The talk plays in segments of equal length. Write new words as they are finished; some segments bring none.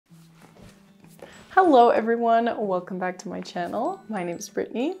Hello everyone, welcome back to my channel. My name is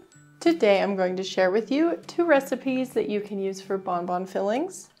Brittnee. Today I'm going to share with you 2 recipes that you can use for bonbon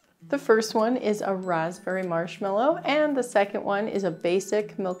fillings. The first one is a raspberry marshmallow and the second one is a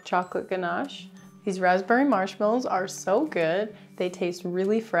basic milk chocolate ganache. These raspberry marshmallows are so good, they taste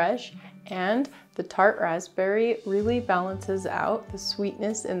really fresh, and the tart raspberry really balances out the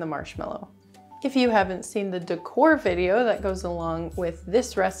sweetness in the marshmallow. If you haven't seen the decor video that goes along with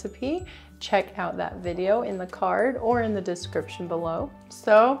this recipe, check out that video in the card or in the description below.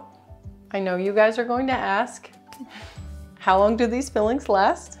 So, I know you guys are going to ask, how long do these fillings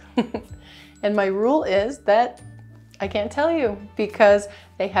last? And my rule is that I can't tell you because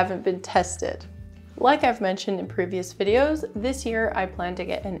they haven't been tested. Like I've mentioned in previous videos, this year I plan to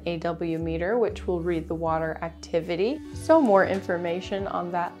get an AW meter, which will read the water activity. So more information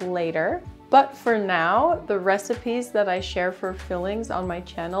on that later. But for now, the recipes that I share for fillings on my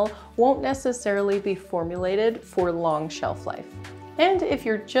channel won't necessarily be formulated for long shelf life. And if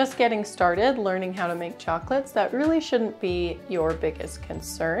you're just getting started learning how to make chocolates, that really shouldn't be your biggest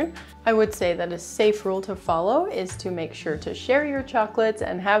concern. I would say that a safe rule to follow is to make sure to share your chocolates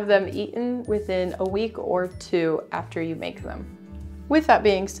and have them eaten within a week or 2 after you make them. With that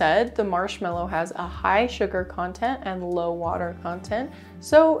being said, the marshmallow has a high sugar content and low water content,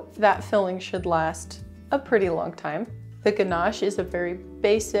 so that filling should last a pretty long time. The ganache is a very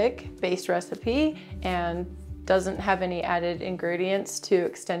basic base recipe and doesn't have any added ingredients to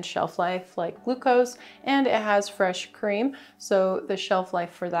extend shelf life like glucose, and it has fresh cream, so the shelf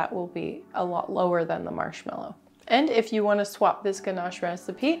life for that will be a lot lower than the marshmallow. And if you want to swap this ganache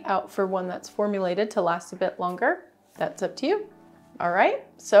recipe out for one that's formulated to last a bit longer, that's up to you. All right,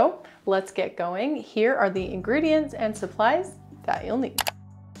 so let's get going. Here are the ingredients and supplies that you'll need.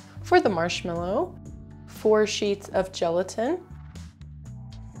 For the marshmallow, 4 sheets of gelatin,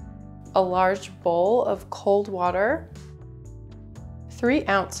 a large bowl of cold water, 3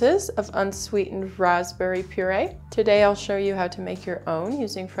 ounces of unsweetened raspberry puree. Today I'll show you how to make your own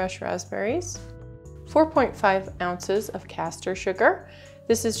using fresh raspberries. 4.5 ounces of castor sugar.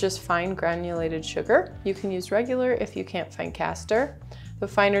 This is just fine granulated sugar. You can use regular if you can't find castor. The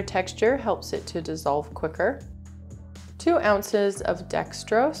finer texture helps it to dissolve quicker. 2 ounces of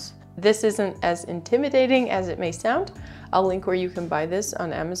dextrose. This isn't as intimidating as it may sound. I'll link where you can buy this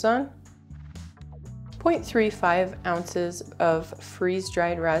on Amazon. 0.35 ounces of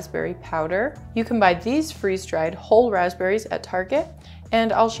freeze-dried raspberry powder. You can buy these freeze-dried whole raspberries at Target,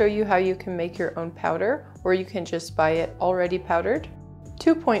 and I'll show you how you can make your own powder, or you can just buy it already powdered.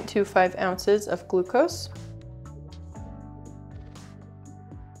 2.25 ounces of glucose,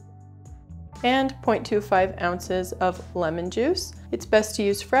 and 0.25 ounces of lemon juice. It's best to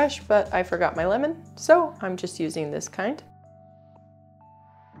use fresh, but I forgot my lemon, so I'm just using this kind.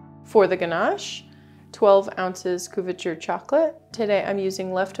 For the ganache, 12 ounces couverture chocolate. Today I'm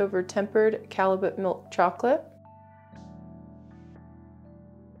using leftover tempered Calibut milk chocolate.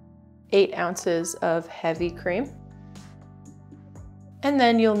 8 ounces of heavy cream. And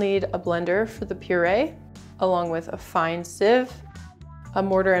then you'll need a blender for the puree, along with a fine sieve, a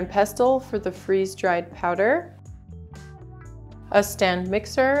mortar and pestle for the freeze-dried powder, a stand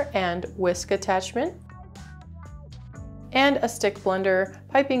mixer and whisk attachment, and a stick blender,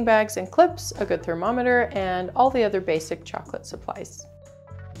 piping bags and clips, a good thermometer, and all the other basic chocolate supplies.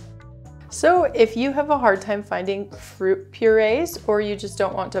 So if you have a hard time finding fruit purees, or you just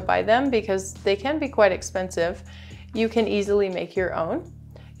don't want to buy them because they can be quite expensive, you can easily make your own.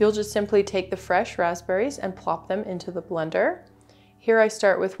 You'll just simply take the fresh raspberries and plop them into the blender. Here I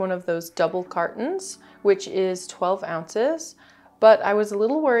start with one of those double cartons, which is 12 ounces, but I was a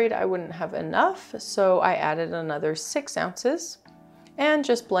little worried I wouldn't have enough, so I added another 6 ounces and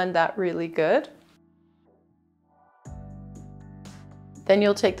just blend that really good. Then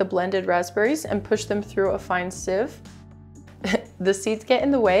you'll take the blended raspberries and push them through a fine sieve. The seeds get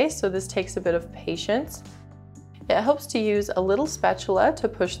in the way, so this takes a bit of patience. It helps to use a little spatula to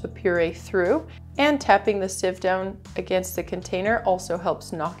push the puree through, and tapping the sieve down against the container also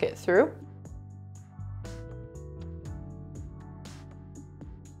helps knock it through.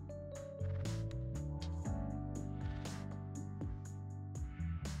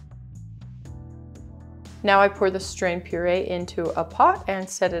 Now I pour the strained puree into a pot and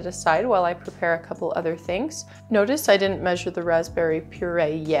set it aside while I prepare a couple other things. Notice I didn't measure the raspberry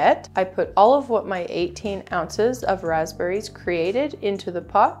puree yet. I put all of what my 18 ounces of raspberries created into the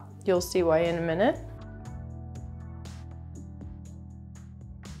pot. You'll see why in a minute.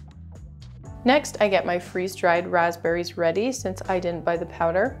 Next, I get my freeze-dried raspberries ready since I didn't buy the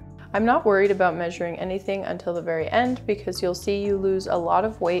powder. I'm not worried about measuring anything until the very end because you'll see you lose a lot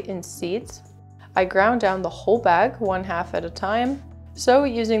of weight in seeds. I ground down the whole bag 1/2 at a time. So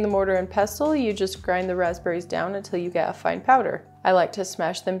using the mortar and pestle, you just grind the raspberries down until you get a fine powder. I like to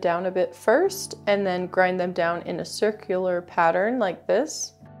smash them down a bit first and then grind them down in a circular pattern like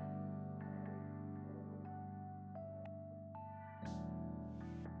this.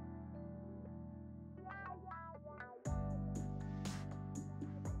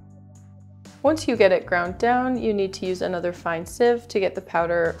 Once you get it ground down, you need to use another fine sieve to get the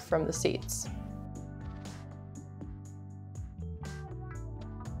powder from the seeds.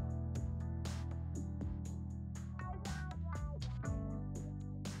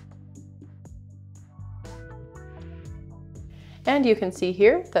 And you can see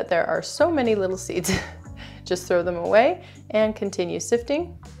here that there are so many little seeds. Just throw them away and continue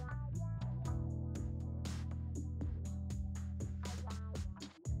sifting.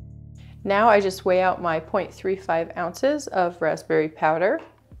 Now I just weigh out my 0.35 ounces of raspberry powder.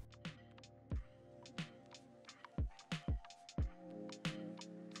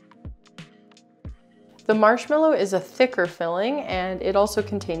 The marshmallow is a thicker filling and it also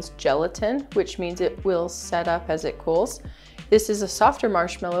contains gelatin, which means it will set up as it cools. This is a softer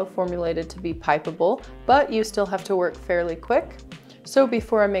marshmallow formulated to be pipeable, but you still have to work fairly quick. So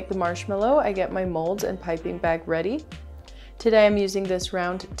before I make the marshmallow, I get my molds and piping bag ready. Today I'm using this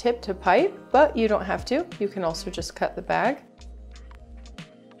round tip to pipe, but you don't have to. You can also just cut the bag.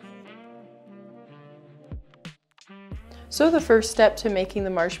 So the first step to making the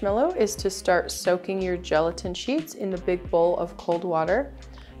marshmallow is to start soaking your gelatin sheets in the big bowl of cold water.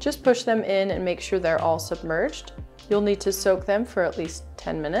 Just push them in and make sure they're all submerged. You'll need to soak them for at least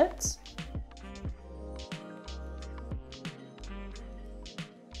 10 minutes.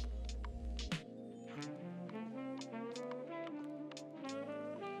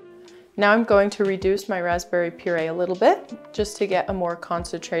 Now I'm going to reduce my raspberry puree a little bit, just to get a more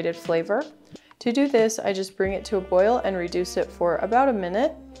concentrated flavor. To do this, I just bring it to a boil and reduce it for about a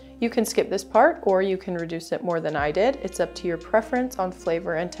minute. You can skip this part or you can reduce it more than I did. It's up to your preference on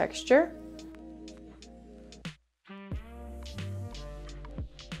flavor and texture.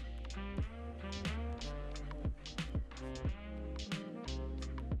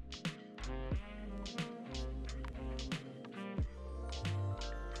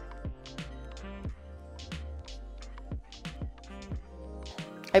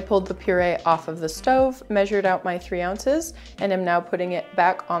 I pulled the puree off of the stove, measured out my 3 ounces, and am now putting it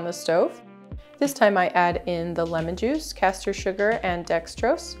back on the stove. This time I add in the lemon juice, castor sugar, and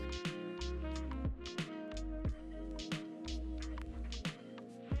dextrose.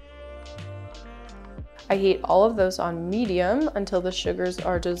 I heat all of those on medium until the sugars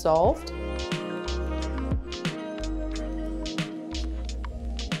are dissolved.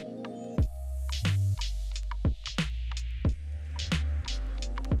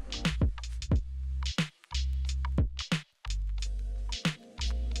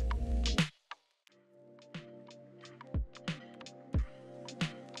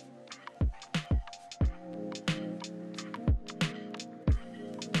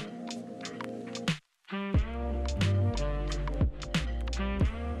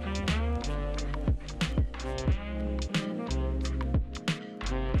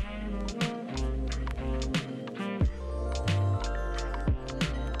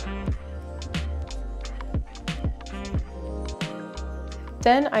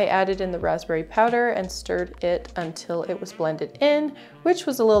 Then I added in the raspberry powder and stirred it until it was blended in, which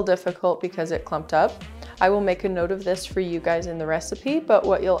was a little difficult because it clumped up. I will make a note of this for you guys in the recipe, but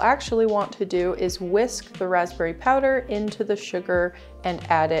what you'll actually want to do is whisk the raspberry powder into the sugar and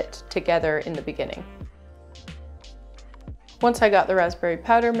add it together in the beginning. Once I got the raspberry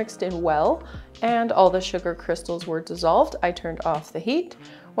powder mixed in well and all the sugar crystals were dissolved, I turned off the heat.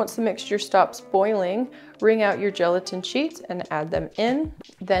 Once the mixture stops boiling, wring out your gelatin sheets and add them in.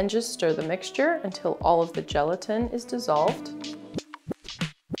 Then just stir the mixture until all of the gelatin is dissolved.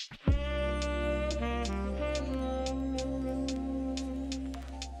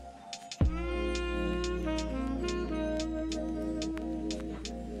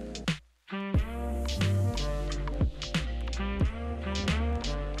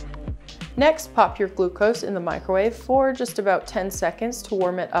 Next, pop your glucose in the microwave for just about 10 seconds to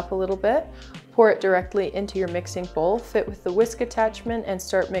warm it up a little bit. Pour it directly into your mixing bowl, fit with the whisk attachment, and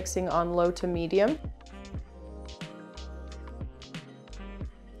start mixing on low to medium.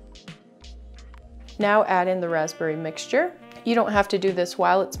 Now add in the raspberry mixture. You don't have to do this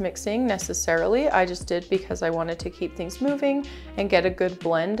while it's mixing necessarily. I just did because I wanted to keep things moving and get a good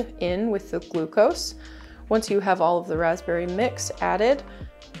blend in with the glucose. Once you have all of the raspberry mix added,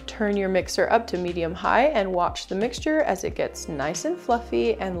 turn your mixer up to medium-high and watch the mixture as it gets nice and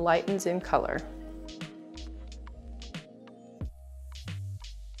fluffy and lightens in color.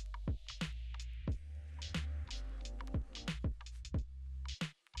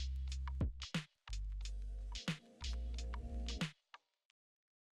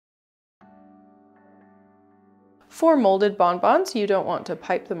 For molded bonbons, you don't want to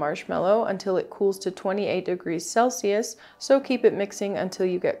pipe the marshmallow until it cools to 28 degrees Celsius, so keep it mixing until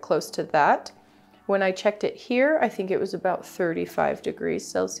you get close to that. When I checked it here, I think it was about 35 degrees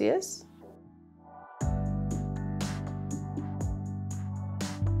Celsius.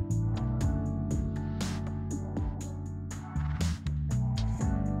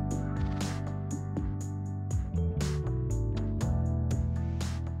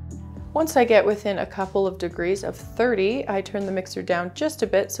 Once I get within a couple of degrees of 30, I turn the mixer down just a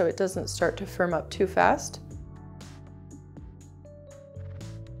bit so it doesn't start to firm up too fast.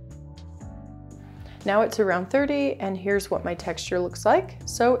 Now it's around 30, and here's what my texture looks like.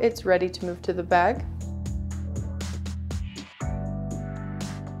 So it's ready to move to the bag.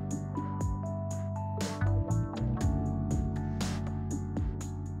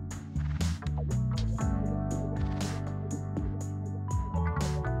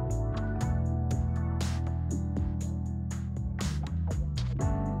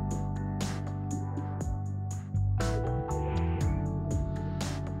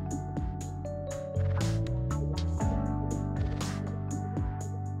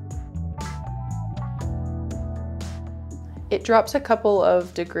 It drops a couple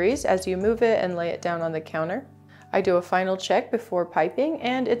of degrees as you move it and lay it down on the counter. I do a final check before piping,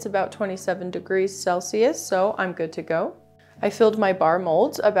 and it's about 27 degrees Celsius, so I'm good to go. I filled my bar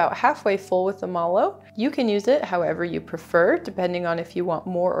molds about halfway full with the mallow. You can use it however you prefer, depending on if you want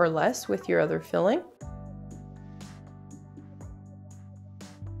more or less with your other filling.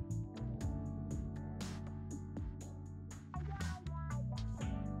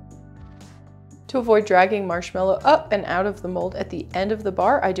 To avoid dragging marshmallow up and out of the mold at the end of the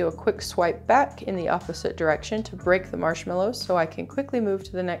bar, I do a quick swipe back in the opposite direction to break the marshmallow so I can quickly move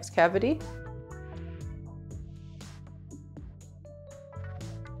to the next cavity.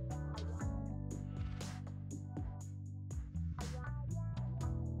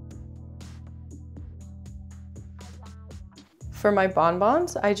 For my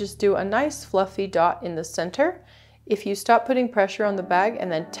bonbons, I just do a nice fluffy dot in the center. If you stop putting pressure on the bag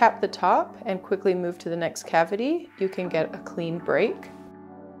and then tap the top and quickly move to the next cavity, you can get a clean break.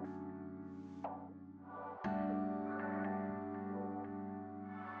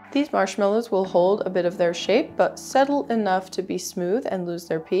 These marshmallows will hold a bit of their shape, but settle enough to be smooth and lose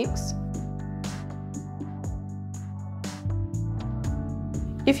their peaks.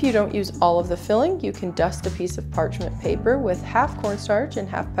 If you don't use all of the filling, you can dust a piece of parchment paper with half cornstarch and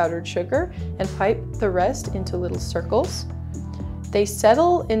half powdered sugar and pipe the rest into little circles. They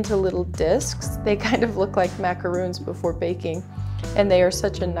settle into little discs. They kind of look like macaroons before baking, and they are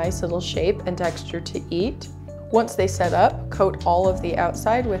such a nice little shape and texture to eat. Once they set up, coat all of the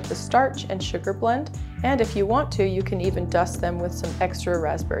outside with the starch and sugar blend, and if you want to, you can even dust them with some extra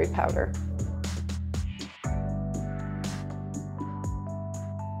raspberry powder.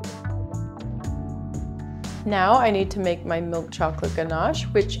 Now I need to make my milk chocolate ganache,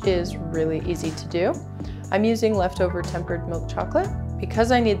 which is really easy to do. I'm using leftover tempered milk chocolate.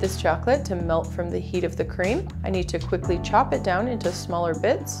 Because I need this chocolate to melt from the heat of the cream, I need to quickly chop it down into smaller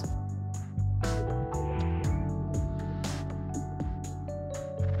bits.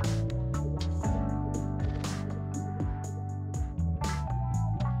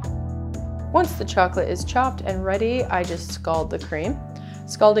 Once the chocolate is chopped and ready, I just scald the cream.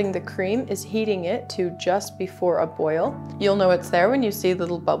 Scalding the cream is heating it to just before a boil. You'll know it's there when you see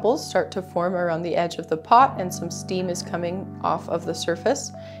little bubbles start to form around the edge of the pot and some steam is coming off of the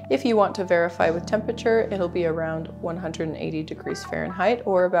surface. If you want to verify with temperature, it'll be around 180 degrees Fahrenheit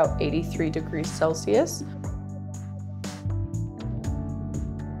or about 83 degrees Celsius.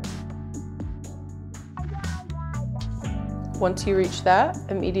 Once you reach that,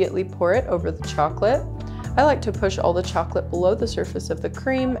 immediately pour it over the chocolate. I like to push all the chocolate below the surface of the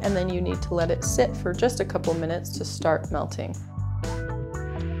cream, and then you need to let it sit for just a couple minutes to start melting.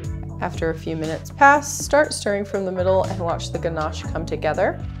 After a few minutes pass, start stirring from the middle and watch the ganache come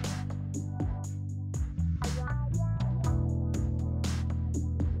together.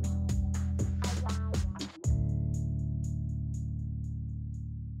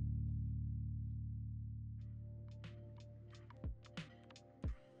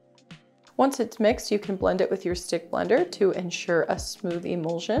 Once it's mixed, you can blend it with your stick blender to ensure a smooth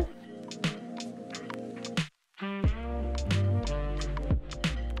emulsion.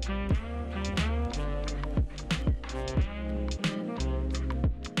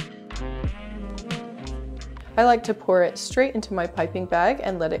 I like to pour it straight into my piping bag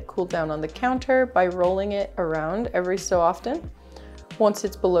and let it cool down on the counter by rolling it around every so often. Once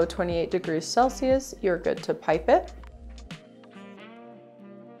it's below 28 degrees Celsius, you're good to pipe it.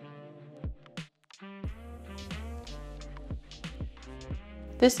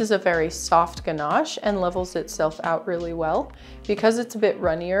 This is a very soft ganache and levels itself out really well. Because it's a bit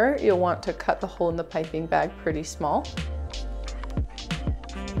runnier, you'll want to cut the hole in the piping bag pretty small.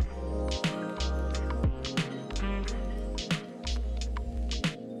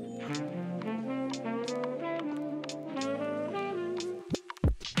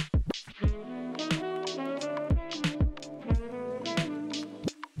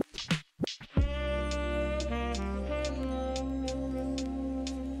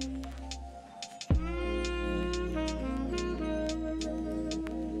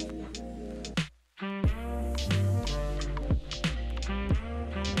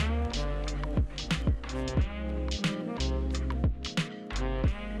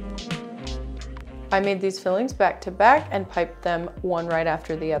 I made these fillings back to back and piped them one right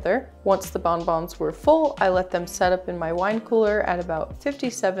after the other. Once the bonbons were full, I let them set up in my wine cooler at about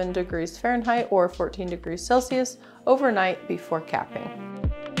 57 degrees Fahrenheit or 14 degrees Celsius overnight before capping.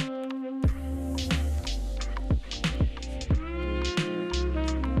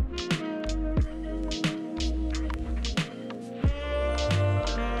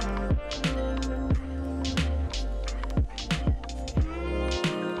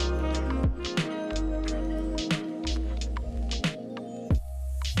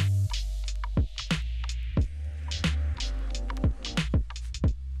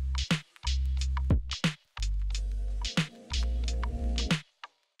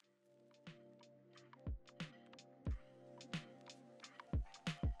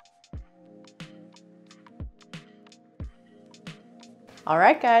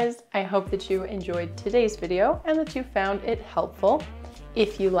 Alright guys, I hope that you enjoyed today's video and that you found it helpful.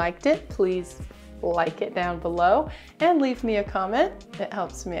 If you liked it, please like it down below and leave me a comment. It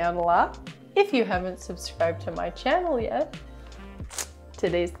helps me out a lot. If you haven't subscribed to my channel yet,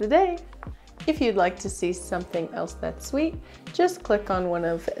 today's the day. If you'd like to see something else that's sweet, just click on one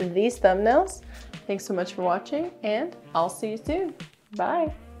of these thumbnails. Thanks so much for watching and I'll see you soon.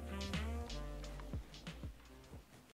 Bye.